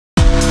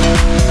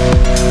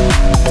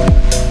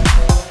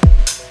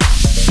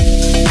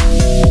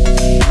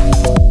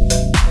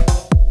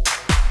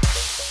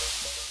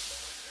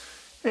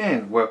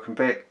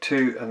welcome back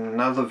to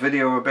another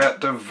video about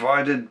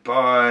divided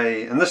by,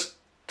 and this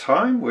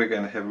time we're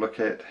going to have a look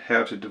at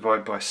how to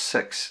divide by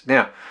 6.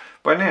 Now,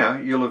 by now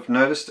you'll have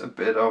noticed a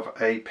bit of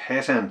a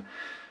pattern.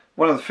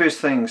 One of the first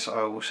things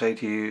I will say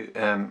to you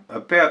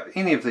about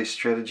any of these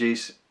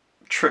strategies,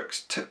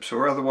 tricks, tips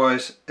or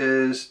otherwise,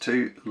 is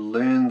to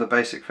learn the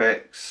basic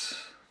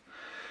facts.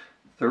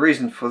 The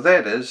reason for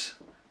that is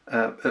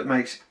it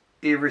makes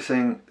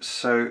everything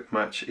so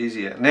much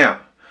easier.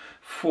 Now,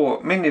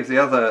 for many of the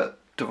other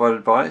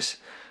divided bys,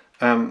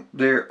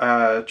 there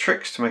are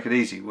tricks to make it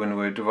easy. When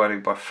we're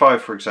dividing by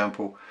 5, for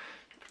example,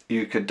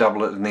 you could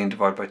double it and then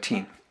divide by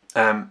 10.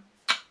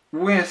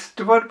 With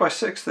divided by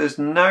 6, there's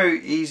no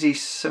easy,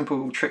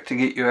 simple trick to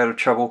get you out of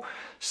trouble.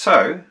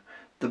 So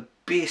the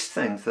best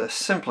thing, the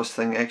simplest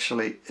thing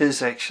actually,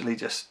 is actually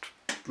just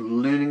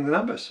learning the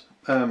numbers.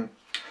 So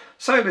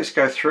let's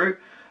go through.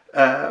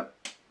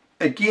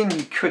 Again,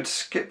 you could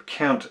skip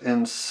count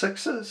in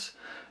 6s.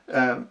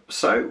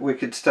 So we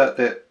could start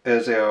that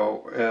as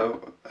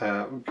our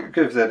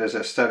give that as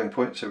our starting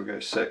point. So we go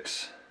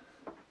 6,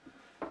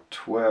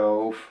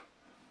 12.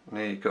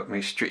 Now you've got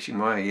me stretching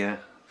my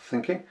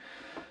thinking.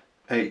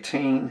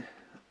 18.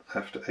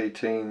 After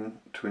 18,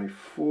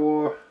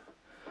 24.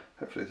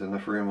 Hopefully there's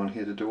enough room on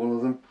here to do all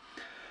of them.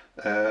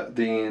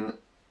 Then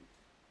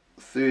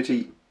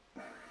 30,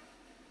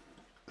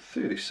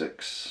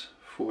 36,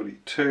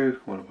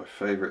 42. One of my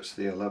favourites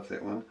there. I love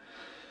that one.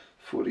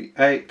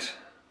 48.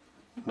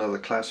 Another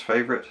class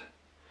favourite.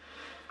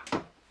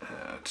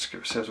 Just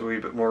give ourselves a wee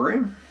bit more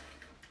room.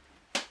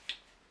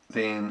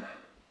 Then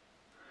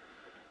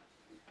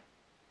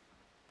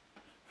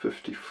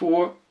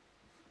 54.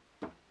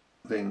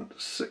 Then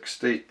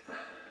 60.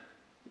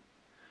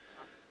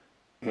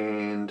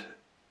 And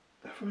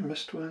have I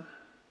missed one?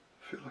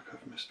 I feel like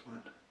I've missed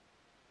one.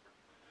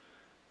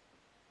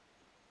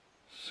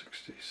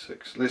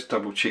 66. Let's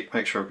double check,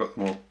 make sure I've got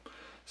them all.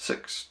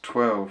 6,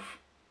 12,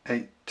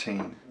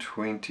 18,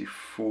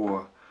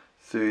 24,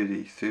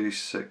 30,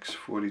 36,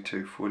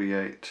 42,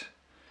 48,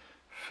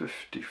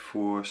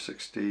 54,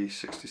 60,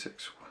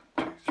 66,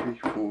 1, 2,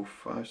 3, 4,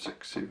 5,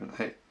 6, 7,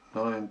 8,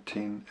 9,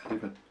 10,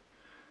 11.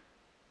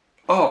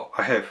 Oh,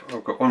 I've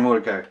got one more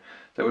to go.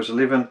 That was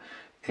 11,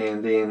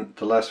 and then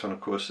the last one,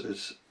 of course,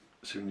 is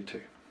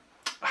 72.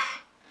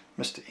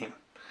 Mr. M.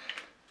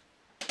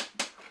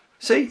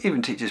 See,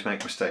 even teachers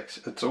make mistakes.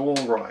 It's all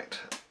right.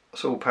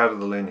 It's all part of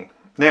the learning.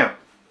 Now,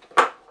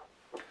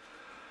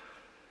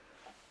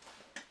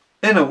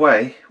 in a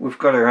way, we've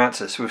got our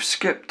answers. We've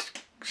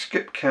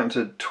skip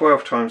counted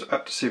 12 times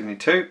up to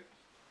 72.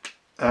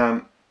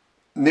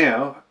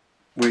 Now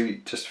we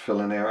just fill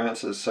in our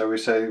answers. So we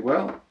say,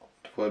 well,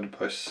 divided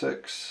by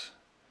 6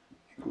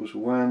 equals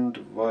 1,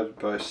 divided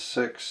by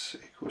 6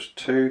 equals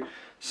 2.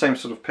 Same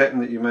sort of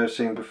pattern that you may have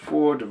seen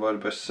before.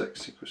 Divided by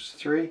 6 equals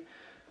 3.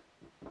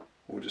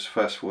 We'll just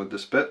fast forward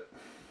this bit.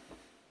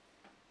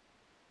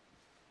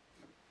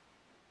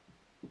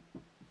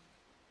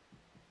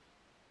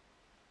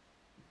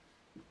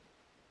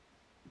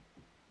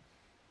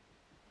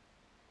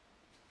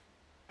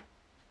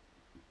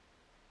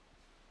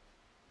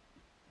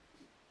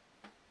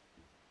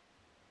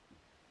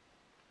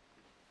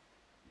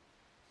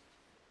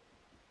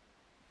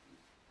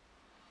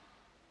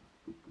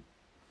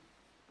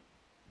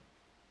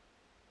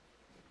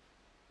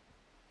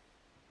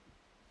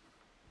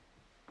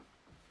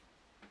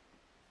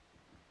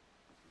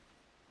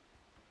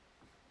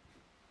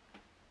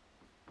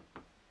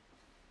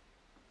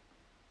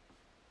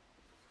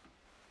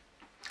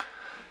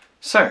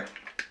 So,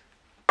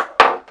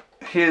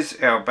 here's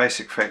our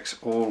basic facts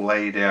all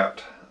laid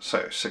out.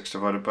 So 6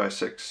 divided by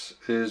 6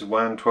 is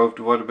 1, 12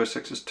 divided by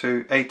 6 is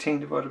 2, 18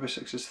 divided by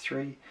 6 is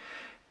 3,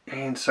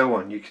 and so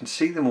on. You can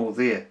see them all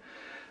there.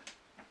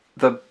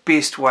 The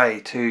best way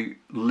to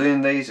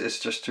learn these is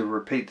just to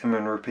repeat them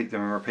and repeat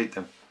them and repeat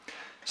them.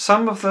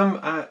 Some of them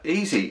are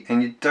easy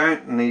and you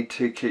don't need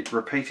to keep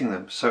repeating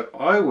them. So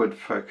I would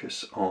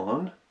focus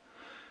on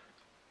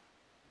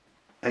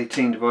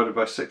 18 divided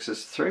by 6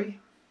 is 3.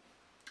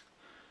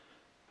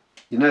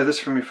 You know this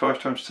from your 5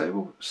 times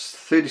table.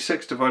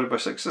 36 divided by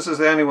 6. This is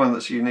the only one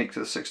that's unique to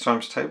the 6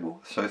 times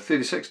table. So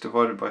 36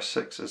 divided by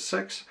 6 is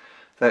 6.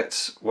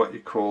 That's what you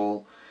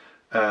call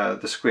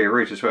the square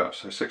root as well.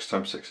 So 6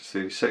 times 6 is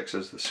 36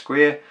 is the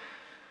square.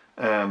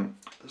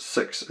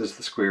 6 is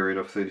the square root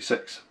of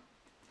 36.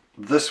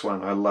 This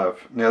one I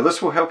love. Now this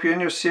will help you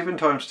in your 7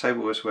 times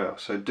table as well.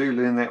 So do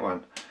learn that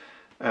one.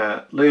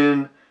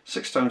 Learn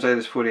 6 times 8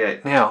 is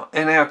 48. Now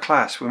in our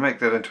class we make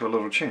that into a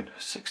little tune.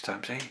 6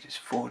 times 8 is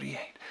 48.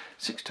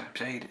 6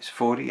 times 8 is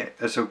 48.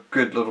 It's a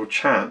good little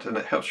chant and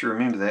it helps you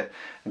remember that,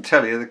 and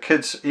tell you the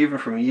kids even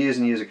from years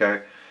and years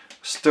ago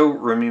still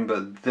remember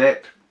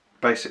that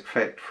basic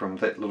fact from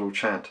that little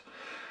chant.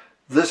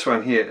 This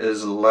one here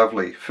is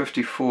lovely.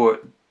 54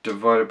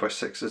 divided by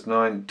 6 is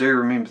 9. Do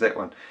remember that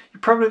one. You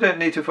probably don't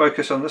need to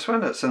focus on this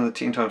one. It's in the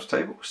 10 times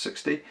table,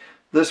 60.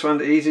 This one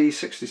easy.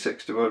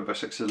 66 divided by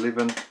 6 is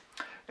 11.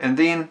 And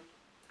then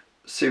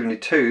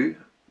 72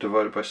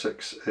 divided by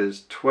 6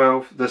 is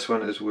 12. This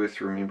one is worth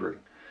remembering.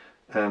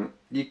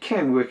 You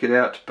can work it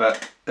out,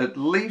 but it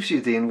leaves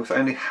you then with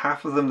only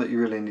half of them that you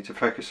really need to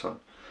focus on.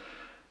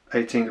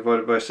 18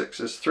 divided by 6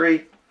 is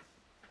 3.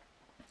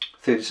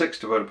 36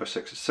 divided by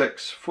 6 is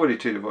 6.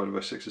 42 divided by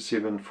 6 is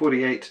 7.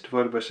 48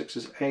 divided by 6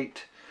 is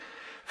 8.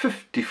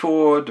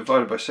 54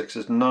 divided by 6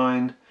 is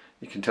 9.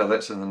 You can tell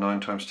that's in the 9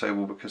 times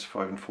table because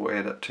 5 and 4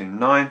 add up to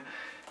 9.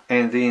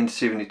 And then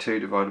 72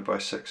 divided by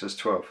 6 is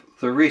 12.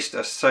 The rest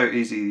are so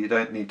easy you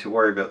don't need to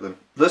worry about them.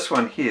 This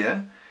one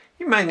here,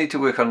 you may need to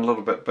work on a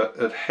little bit, but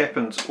it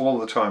happens all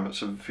the time.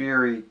 It's a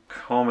very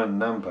common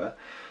number.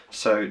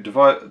 So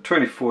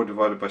 24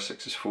 divided by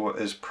 6 is 4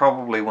 is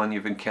probably one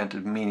you've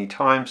encountered many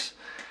times.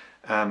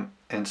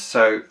 And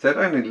so that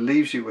only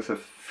leaves you with a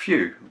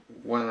few.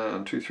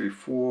 1, 2, 3,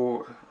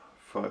 4,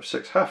 5,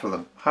 6, half of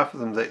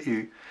them that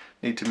you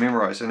need to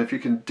memorize. And if you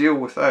can deal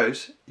with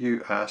those,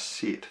 you are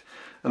set.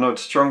 And I'd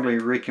strongly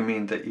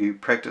recommend that you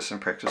practice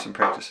and practice and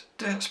practice.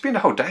 Spend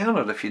a whole day on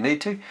it if you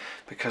need to,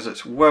 because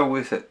it's well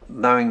worth it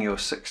knowing your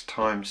 6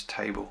 times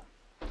table.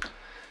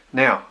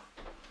 Now,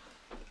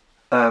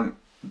 I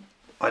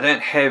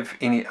don't have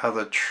any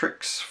other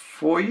tricks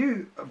for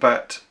you,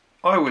 but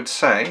I would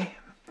say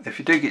if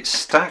you do get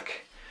stuck,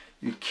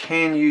 you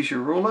can use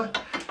your ruler,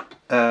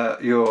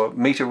 your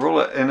meter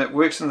ruler, and it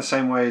works in the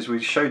same way as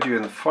we showed you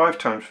in the 5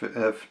 times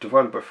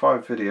divided by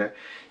 5 video.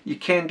 You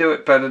can do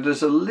it, but it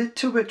is a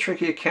little bit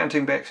trickier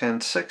counting back in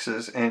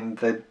 6s, and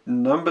the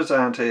numbers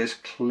aren't as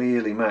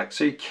clearly marked.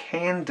 So you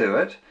can do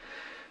it,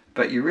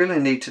 but you really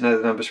need to know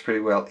the numbers pretty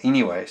well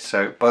anyway.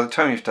 So by the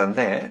time you've done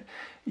that,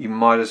 you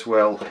might as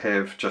well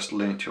have just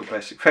learnt your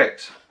basic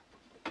facts.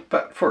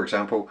 But for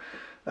example,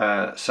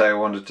 say I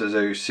wanted to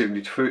do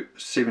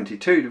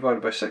 72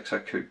 divided by 6, I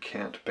could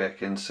count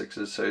back in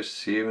 6s, so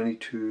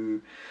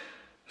 72,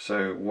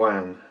 so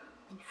 1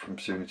 from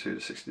 72 to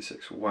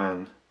 66,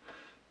 1,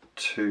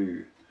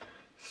 2,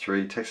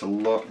 3, takes a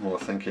lot more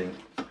thinking,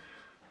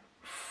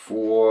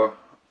 4,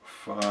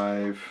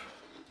 5,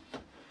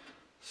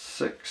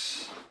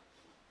 6,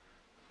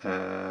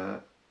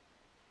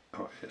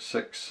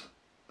 6,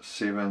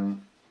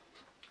 7,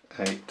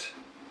 8,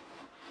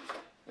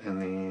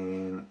 and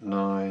then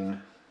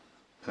 9,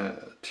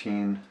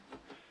 10,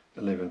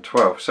 11,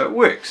 12. So it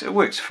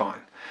works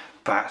fine,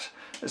 but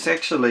it's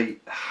actually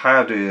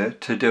harder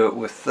to do it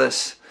with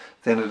this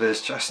than it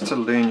is just to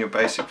learn your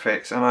basic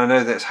facts. And I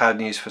know that's hard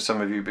news for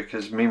some of you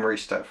because memory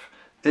stuff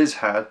is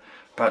hard,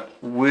 but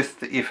worth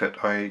the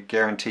effort, I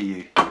guarantee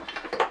you.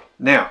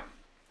 Now,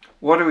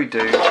 what do we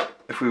do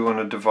if we want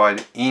to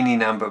divide any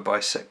number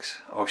by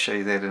 6? I'll show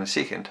you that in a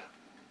second.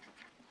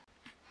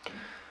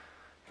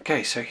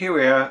 Okay, so here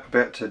we are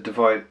about to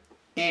divide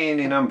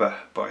any number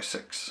by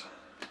 6.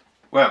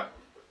 Well,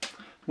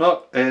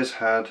 not as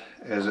hard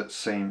as it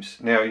seems.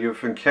 Now,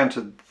 you've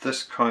encountered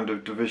this kind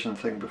of division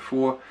thing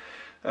before.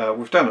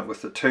 We've done it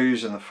with the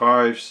 2s and the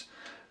 5s,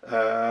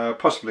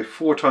 possibly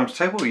 4 times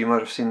table. You might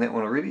have seen that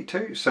one already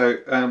too. So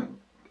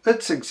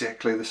it's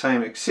exactly the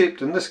same,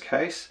 except in this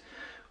case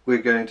we're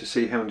going to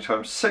see how many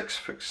times 6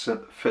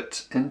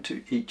 fits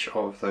into each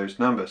of those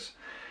numbers.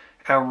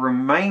 Our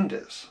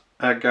remainders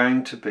are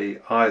going to be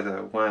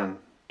either 1,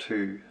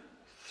 2,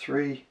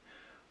 3,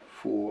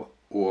 4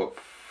 or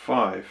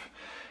 5.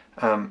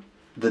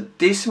 The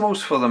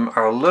decimals for them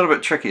are a little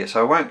bit trickier,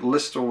 so I won't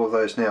list all of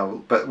those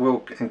now, but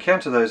we'll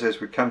encounter those as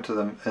we come to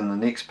them in the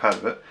next part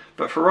of it.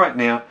 But for right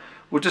now,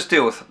 we'll just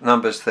deal with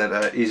numbers that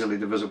are easily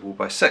divisible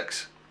by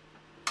 6.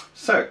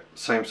 So,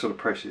 same sort of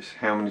process.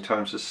 How many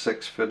times does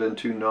 6 fit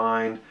into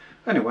 9?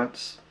 Only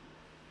once.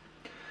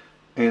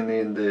 And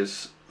then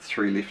there's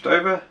 3 left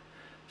over.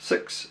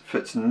 6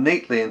 fits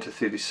neatly into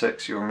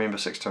 36. You'll remember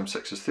 6 times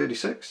 6 is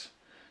 36.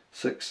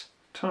 6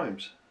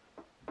 times.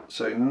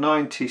 So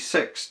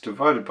 96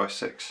 divided by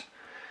 6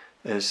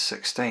 is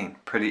 16.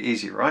 Pretty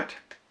easy, right?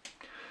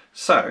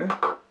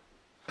 So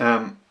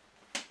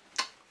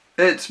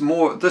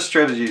this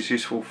strategy is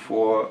useful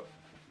for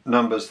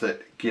numbers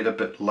that get a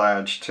bit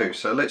large too.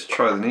 So let's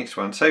try the next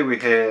one. Say we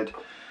had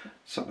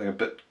something a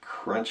bit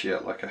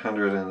crunchier, like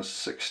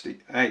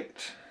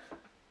 168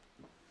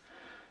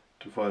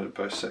 divided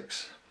by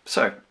 6.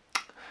 So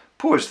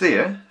pause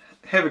there,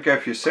 have a go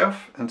for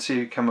yourself and see if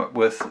you come up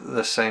with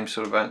the same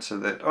sort of answer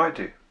that I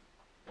do.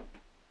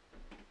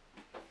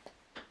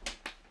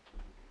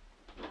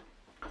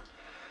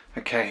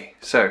 Okay,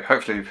 so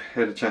hopefully you've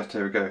had a chance to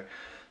have a go.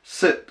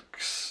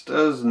 6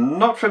 does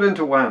not fit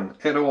into 1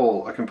 at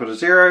all. I can put a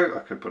 0,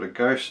 I could put a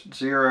ghost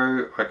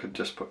 0, I could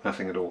just put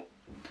nothing at all.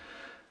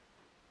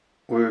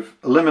 We've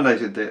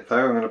eliminated that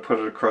though. I'm going to put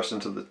it across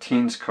into the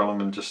tens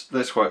column, and just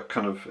that's why it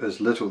kind of is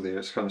little there.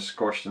 It's kind of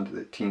squashed into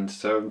the tens.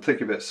 So I'm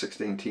thinking about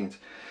 16 tens.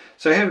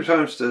 So how many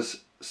times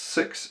does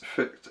 6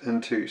 fit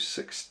into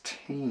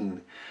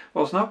 16?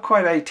 Well, it's not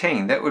quite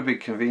 18. That would be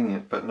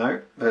convenient, but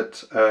no,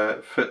 it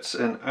fits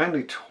in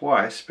only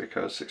twice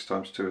because 6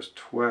 times 2 is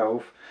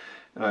 12,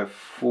 and I have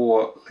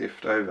 4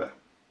 left over.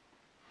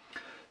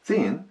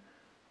 Then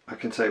I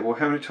can say, well,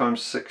 how many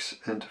times 6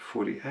 into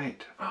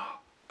 48? Oh,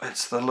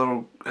 it's the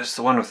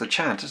one with the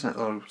chant, isn't it?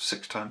 The little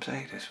 6 times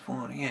 8 is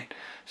 48.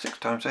 6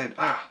 times 8.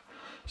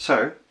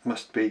 So it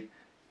must be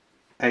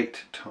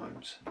 8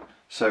 times.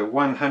 So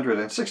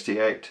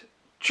 168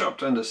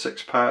 chopped into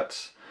 6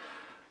 parts.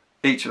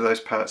 Each of those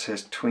parts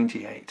has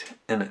 28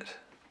 in it.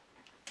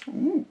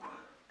 Ooh.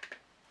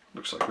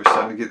 Looks like we're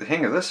starting to get the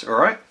hang of this.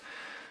 Alright,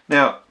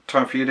 now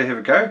time for you to have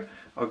a go.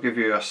 I'll give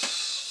you a,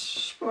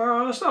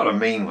 well, it's not a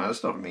mean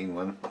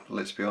one,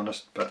 let's be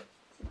honest, but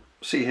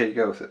see how you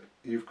go with it.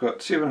 You've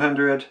got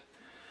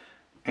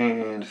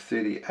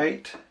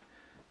 738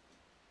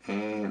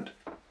 and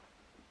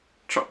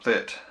chop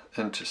that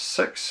into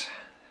 6.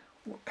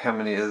 How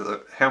many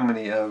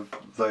of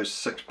those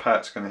 6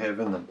 parts going to have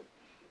in them?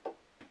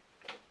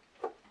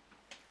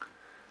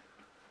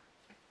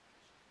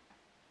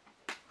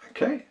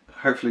 Okay,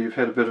 hopefully you've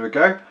had a bit of a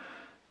go.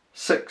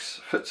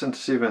 6 fits into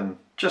 7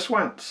 just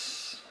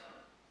once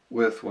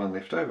with 1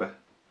 left over.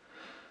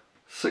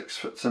 6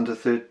 fits into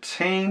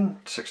 13,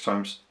 6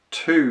 times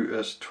 2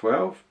 is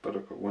 12, but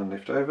I've got 1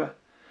 left over.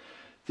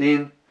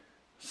 Then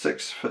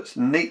 6 fits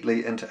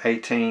neatly into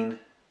 18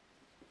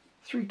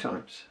 3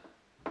 times.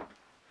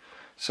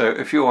 So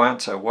if your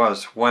answer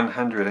was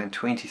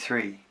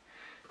 123,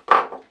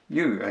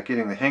 you are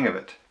getting the hang of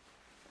it.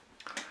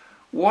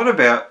 What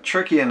about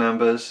trickier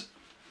numbers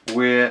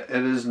where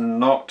it is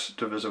not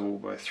divisible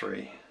by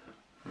 3?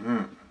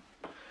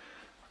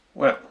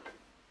 Well,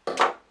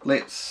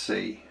 let's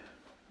see.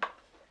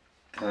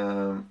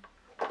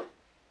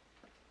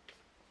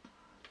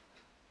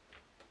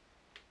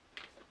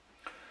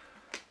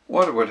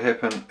 What would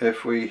happen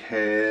if we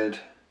had,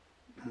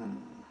 I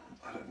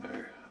don't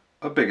know,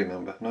 a bigger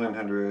number,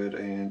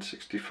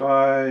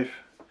 965.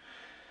 I'm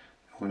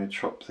going to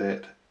chop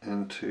that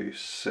into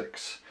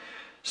 6.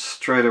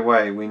 Straight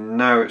away we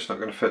know it's not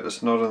going to fit.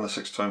 It's not in the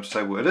 6 times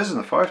table. It is in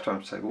the 5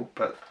 times table,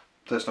 but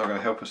that's not going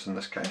to help us in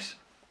this case.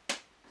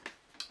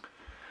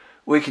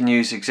 We can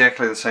use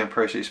exactly the same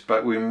process,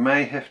 but we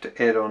may have to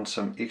add on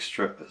some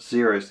extra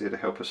zeros there to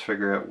help us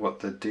figure out what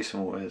the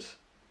decimal is.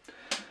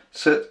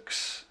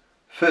 6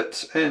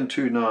 fits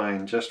into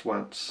 9 just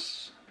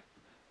once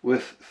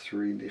with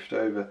 3 left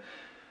over.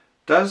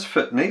 Does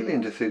fit neatly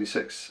into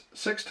 36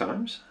 6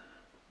 times,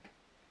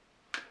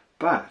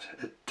 but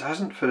it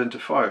doesn't fit into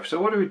 5. So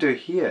what do we do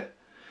here?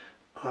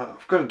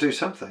 I've got to do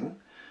something.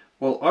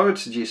 Well, I would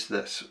suggest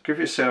this. Give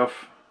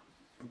yourself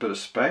a bit of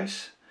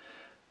space.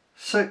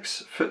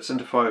 6 fits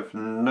into 5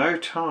 no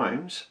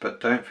times, but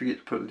don't forget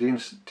to put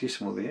the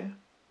decimal there.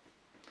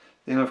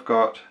 Then I've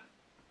got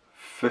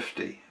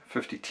 50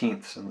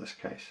 tenths in this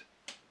case.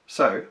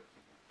 So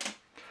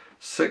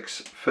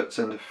 6 fits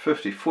into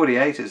 50.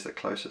 48 is the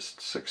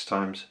closest. 6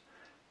 times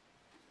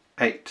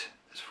 8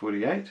 is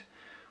 48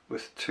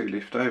 with 2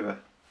 left over.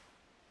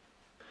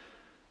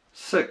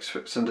 6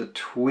 fits into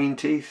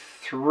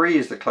 23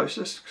 is the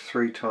closest.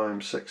 3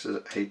 times 6 is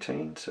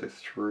 18, so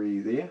 3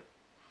 there.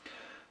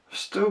 I've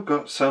still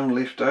got some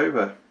left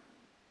over.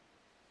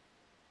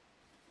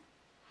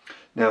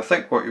 Now I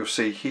think what you'll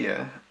see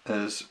here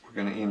is we're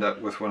going to end up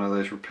with one of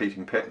those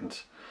repeating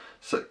patterns.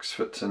 6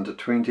 fits into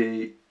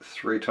 20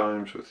 3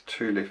 times with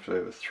 2 left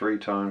over, 3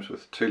 times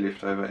with 2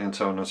 left over, and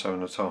so on and so on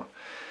and so on.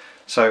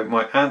 So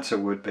my answer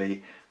would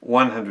be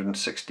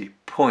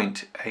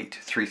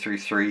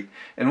 160.8333,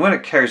 and when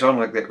it carries on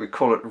like that we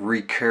call it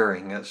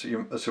recurring.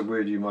 It's a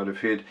word you might have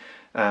heard.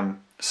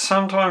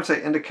 Sometimes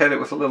they indicate it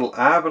with a little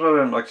r, but I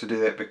don't like to do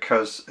that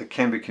because it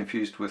can be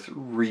confused with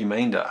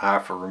remainder, r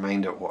for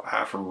remainder or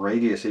r for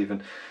radius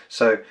even.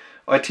 So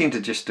I tend to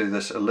just do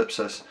this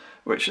ellipsis,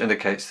 which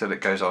indicates that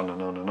it goes on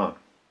and on and on.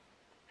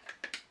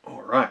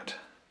 Alright.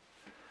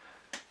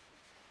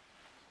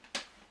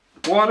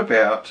 What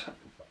about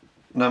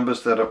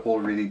numbers that are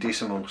already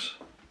decimals?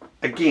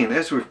 Again,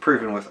 as we've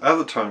proven with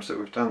other times that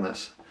we've done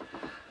this,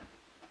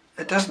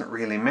 it doesn't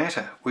really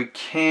matter. We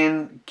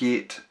can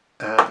get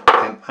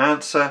an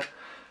answer.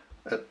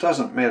 It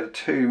doesn't matter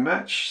too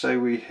much. Say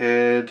we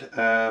had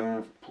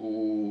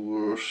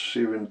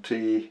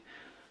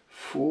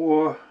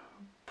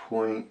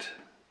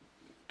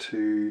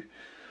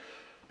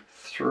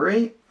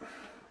 74.23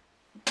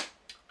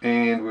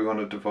 and we want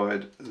to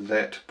divide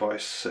that by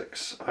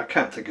 6. I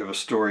can't think of a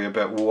story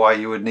about why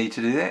you would need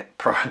to do that.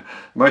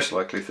 Most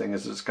likely thing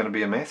is it's going to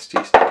be a maths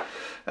test.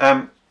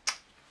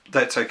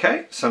 That's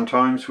okay.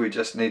 Sometimes we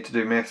just need to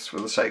do maths for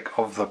the sake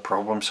of the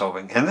problem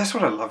solving. And that's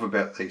what I love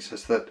about these,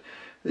 is that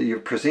you're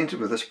presented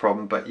with this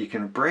problem, but you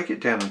can break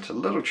it down into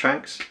little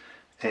chunks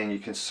and you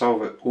can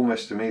solve it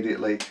almost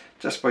immediately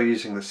just by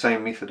using the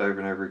same method over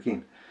and over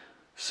again.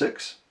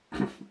 6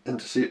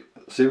 into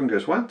 7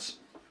 goes once,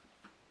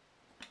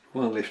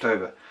 1 left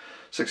over.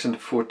 6 into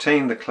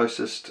 14, the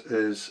closest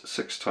is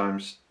 6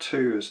 times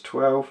 2 is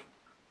 12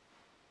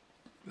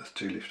 with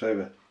 2 left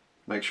over.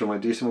 Make sure my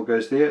decimal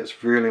goes there.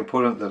 It's really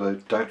important that I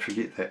don't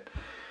forget that.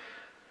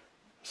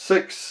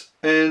 6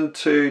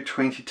 into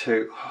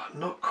 22,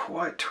 not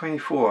quite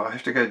 24. I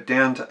have to go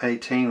down to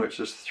 18, which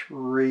is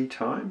 3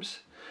 times.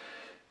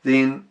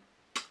 Then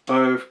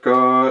I've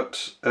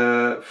got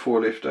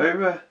 4 left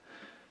over.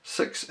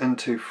 6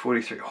 into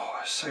 43,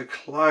 so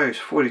close.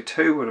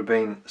 42 would have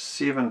been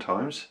 7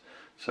 times,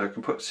 so I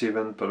can put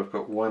 7, but I've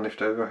got 1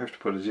 left over. I have to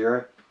put a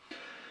 0.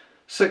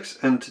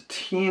 6 into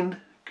 10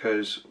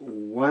 goes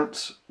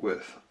once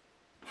with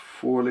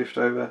 4 left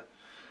over.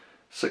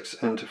 6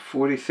 into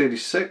 40,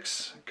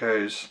 36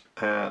 goes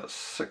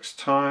 6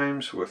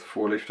 times with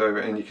 4 left over,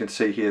 and you can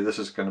see here this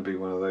is going to be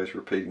one of those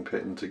repeating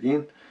patterns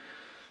again.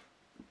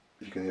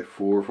 You can have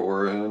 4,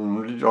 4,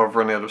 and I've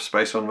run out of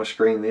space on my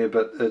screen there,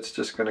 but it's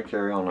just going to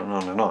carry on and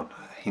on and on,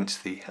 hence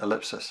the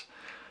ellipsis.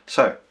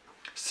 So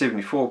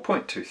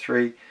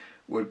 74.23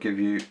 would give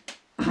you,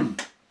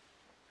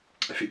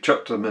 if you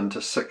chopped them into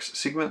 6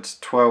 segments,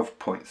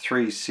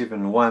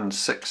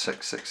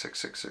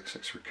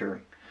 12.371666666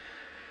 recurring.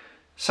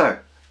 So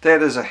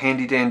that is a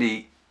handy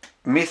dandy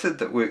method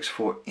that works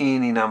for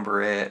any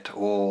number at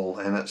all,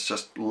 and it's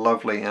just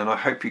lovely, and I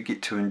hope you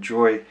get to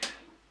enjoy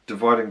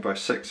dividing by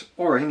 6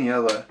 or any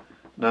other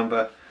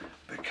number,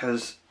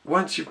 because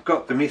once you've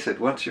got the method,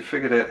 once you've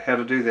figured out how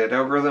to do that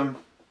algorithm,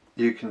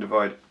 you can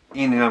divide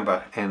any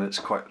number, and it's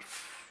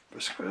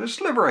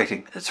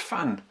liberating, it's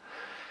fun.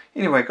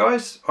 Anyway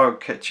guys, I'll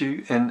catch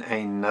you in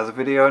another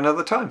video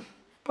another time.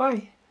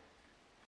 Bye.